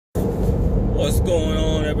What's going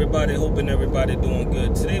on, everybody? Hoping everybody doing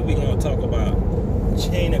good. Today we're going to talk about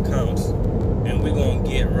chain accounts, and we're going to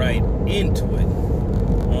get right into it.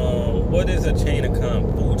 What is a chain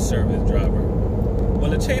account food service driver?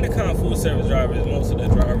 Well, a chain account food service driver is most of the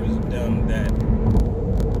drivers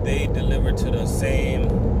that they deliver to the same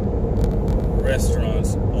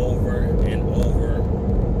restaurants over and over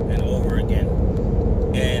and over again.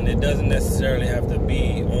 And it doesn't necessarily have to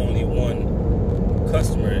be only one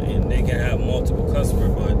customer, and they can have multiple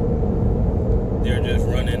customers, but they're just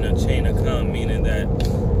running a chain account, meaning that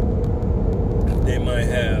they might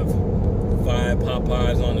have 5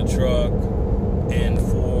 Popeyes on the truck and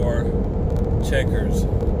 4 Checkers,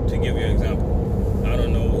 to give you an example. I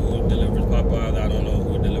don't know who delivers Popeyes, I don't know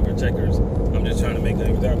who delivers Checkers. I'm just trying to make an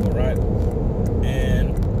example, right?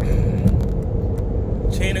 And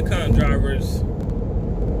chain account drivers,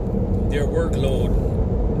 their workload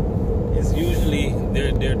is usually,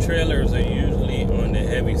 their trailers are usually on the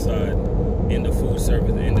heavy side in the food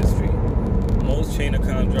service industry. Most chain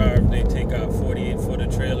account drivers, they take out 48-footer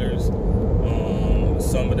trailers.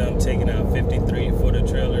 Some of them taking out 53-footer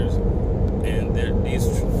trailers, and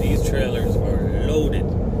these trailers are loaded.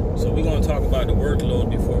 So we're gonna talk about the workload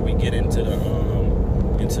before we get into the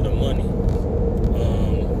money.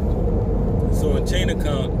 So in chain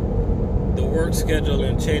account, the work schedule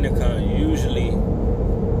in chain account usually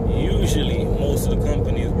most of the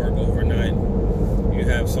companies work overnight. You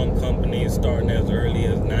have some companies starting as early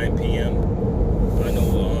as 9 p.m.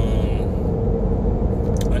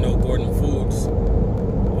 I know Gordon Foods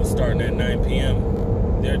was starting at 9 p.m.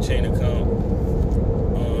 their chain account.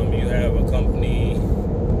 You have a company,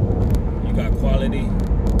 you got Quality.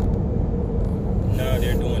 Now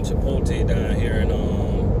they're doing Chipotle down here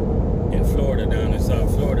in Florida, down in South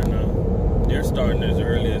Florida now. They're starting as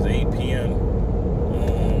early as 8 p.m.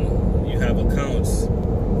 You have accounts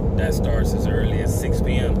that starts as early as 6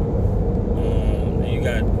 p.m. You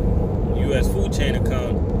got U.S. food chain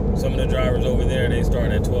account. Some of the drivers over there, they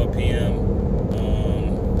start at 12 p.m.,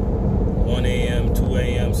 1 a.m., 2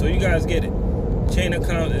 a.m. So you guys get it. Chain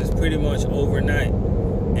account is pretty much overnight.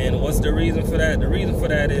 And what's the reason for that? The reason for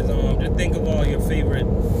that is just think of all your favorite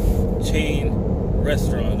chain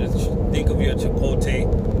restaurants. Just think of your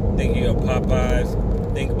Chipotle, think of your Popeyes,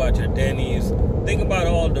 think about your Denny's, think about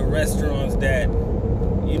all the restaurants that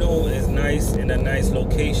you know is nice in a nice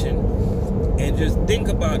location, and just think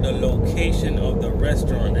about the location of the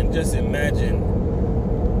restaurant, and just imagine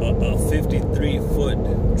a 53-foot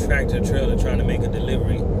tractor trailer trying to make a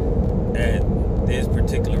delivery at this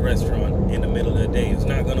particular restaurant in the middle of the day. It's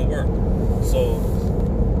not going to work. So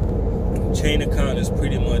chain account is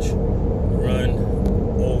pretty much run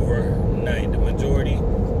overnight. The majority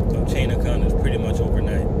of chain account is pretty much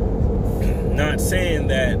overnight. Not saying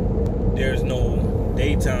that there's no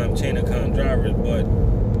daytime chain account drivers, but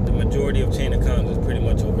the majority of chain accounts is pretty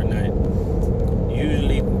much overnight.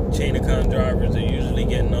 Usually chain account drivers are usually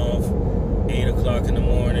getting off 8 o'clock in the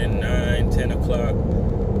morning, 9, 10 o'clock,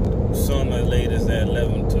 some as late as at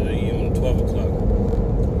 11 to even 12 o'clock.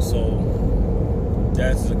 So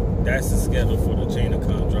that's the schedule for the chain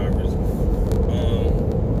account drivers.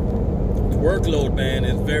 The workload, man,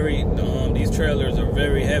 is very, these trailers are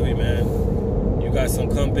very heavy, man. You got some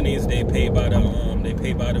companies, they pay by the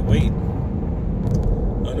weight.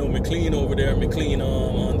 I know McLean over there, on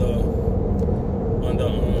the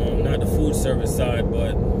not the food service side,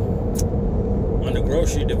 but on the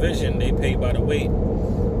grocery division, they pay by the weight.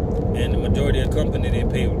 And the majority of the company, they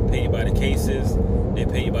pay you by the cases, they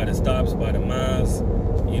pay you by the stops, by the miles,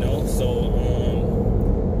 you know. So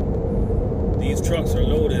these trucks are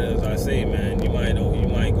loaded, as I say, man. You might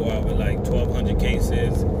go out with like 1,200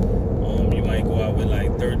 cases. You might go out with like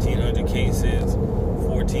 1,300 cases,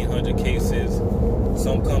 1,400 cases.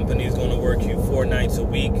 Some companies gonna work you 4 nights a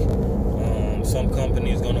week. Some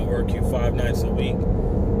companies gonna work you 5 nights a week.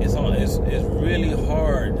 It's really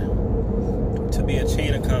hard to be a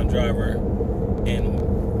chain account driver and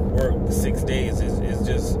work 6 days. It's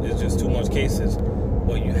just too much cases.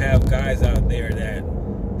 But you have guys out there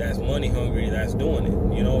that's money hungry, that's doing it.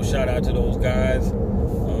 You know, shout out to those guys.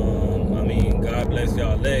 I mean, God bless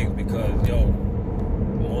y'all legs, because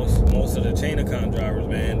most of the chain account drivers,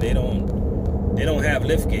 man, they don't have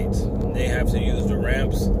lift gates. They have to use the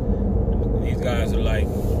ramps. These guys are like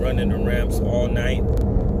running the ramps all night,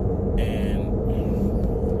 and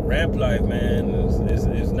ramp life, man,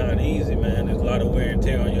 is not easy, man. There's a lot of wear and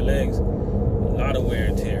tear on your legs, a lot of wear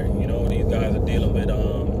and tear. You know, these guys are dealing with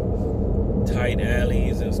tight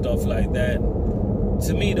alleys and stuff like that.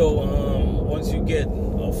 To me, though, once you get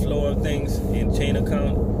a flow of things in chain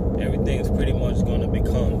account, everything's pretty much going to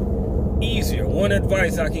become easier. One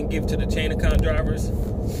advice I can give to the chain account drivers,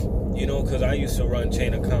 you know, because I used to run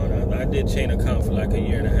chain account. I did chain account for like a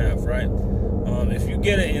year and a half, right? If you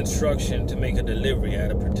get an instruction to make a delivery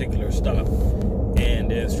at a particular stop,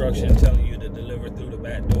 and the instruction telling you to deliver through the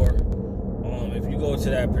back door, if you go to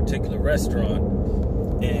that particular restaurant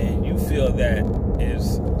and you feel that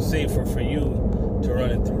is safer for you to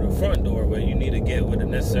run it through the front door, where you need to get with the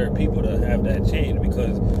necessary people to have that change,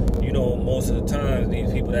 because you know most of the times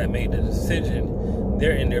these people that made the decision,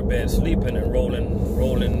 they're in their bed sleeping and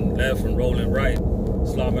rolling left and rolling right,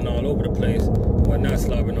 slobbing all over the place. Well, not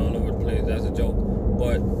slobbing all over the place, that's a joke,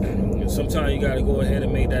 but sometimes you got to go ahead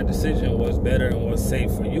and make that decision, what's better and what's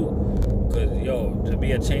safe for you. Because yo, to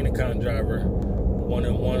be a chain account driver,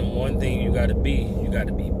 one thing you got to be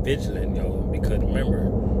vigilant, yo, because remember,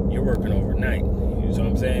 you're working overnight. You know what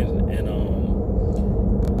I'm saying?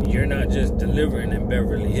 And you're not just delivering in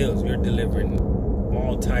Beverly Hills. You're delivering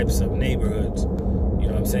all types of neighborhoods. You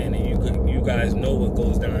know what I'm saying? And you guys know what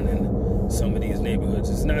goes down in some of these neighborhoods.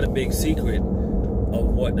 It's not a big secret of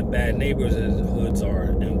what the bad neighborhoods are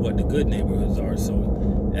and what the good neighborhoods are.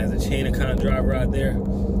 So as a chain account driver out there,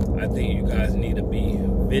 I think you guys need to be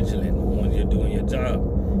vigilant when you're doing your job.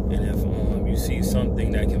 And if you see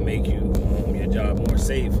something that can make you your job more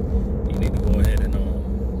safe, you need to go ahead and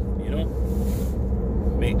you know,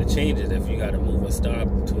 make the changes. If you got to move a stop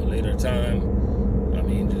to a later time, I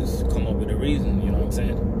mean, just come up with a reason. You know what I'm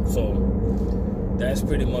saying? So that's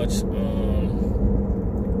pretty much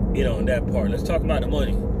you know, that part. Let's talk about the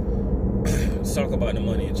money. Let's talk about the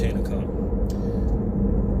money in chain account.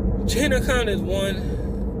 Chain account is one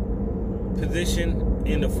position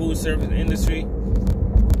in the food service industry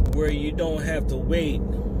where you don't have to wait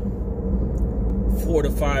 4 to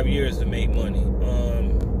 5 years to make money.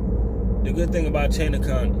 The good thing about chain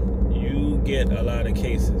account, you get a lot of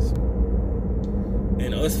cases.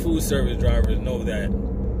 And us food service drivers know that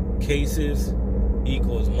cases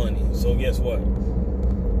equals money. So guess what?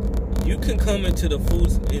 You can come into the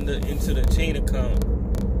into the chain account.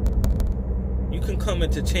 You can come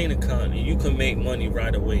into chain account and you can make money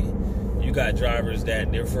right away. You got drivers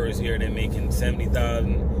that their first year they're making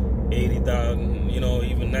 $70,000, $80,000, you know,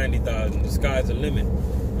 even $90,000. The sky's the limit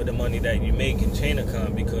for the money that you make in chain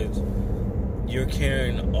account, because you're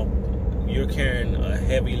carrying a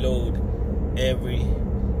heavy load every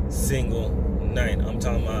single night. I'm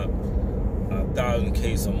talking about 1,000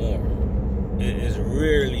 cases or more. It is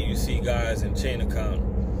rarely you see guys in chain account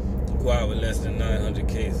go out with less than 900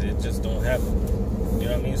 cases. It just don't happen. You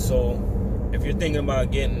know what I mean? So if you're thinking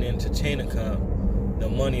about getting into chain account, the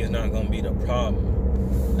money is not going to be the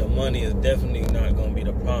problem. The money is definitely not going to be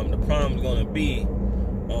the problem. The problem is going to be,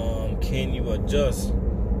 can you adjust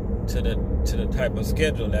to the type of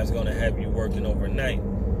schedule that's going to have you working overnight?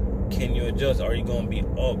 Can you adjust? Are you going to be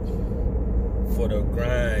up for the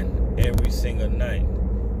grind every single night?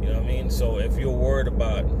 You know what I mean? So if you're worried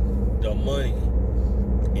about the money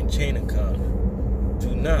in chain account,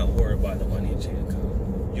 do not worry about the money in chain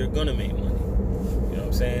account. You're gonna make money. You know what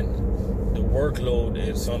I'm saying? The workload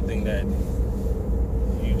is something that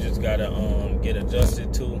you just gotta get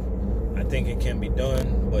adjusted to. I think it can be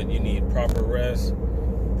done, but you need proper rest,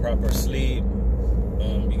 proper sleep.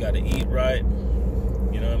 You gotta eat right.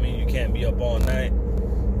 You know what I mean? You can't be up all night,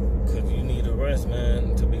 because you need a rest,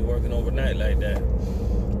 man, to be working overnight like that.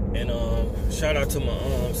 And shout out to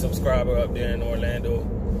my subscriber up there in Orlando,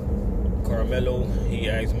 Carmelo. He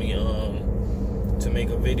asked me to make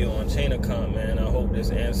a video on chain account, man. I hope this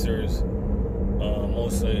answers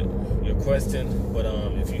most of your question. But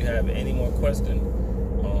if you have any more questions,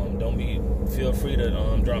 feel free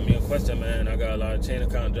to drop me a question, man. I got a lot of chain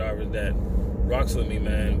account drivers that rocks with me,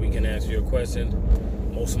 man. We can answer your question.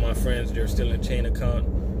 Most of my friends, they're still in chain account.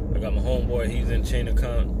 I got my homeboy, he's in chain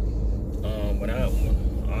account. When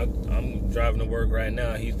I'm driving to work right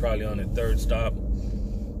now, he's probably on his 3rd stop,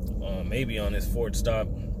 maybe on his 4th stop.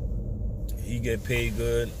 He get paid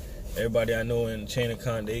good. Everybody I know in chain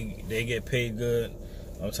account, they get paid good.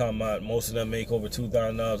 I'm talking about most of them make over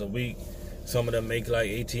 $2,000 a week. Some of them make like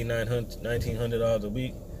 $1,800, $1,900 a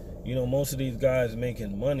week. You know, most of these guys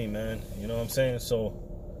making money, man. You know what I'm saying? So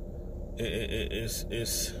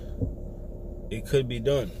it could be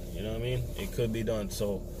done. You know what I mean? It could be done.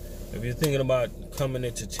 So if you're thinking about coming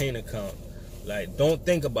into chain account, like, don't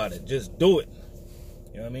think about it. Just do it.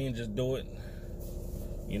 You know what I mean? Just do it.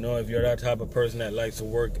 You know, if you're that type of person that likes to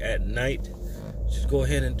work at night, just go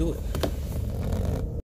ahead and do it.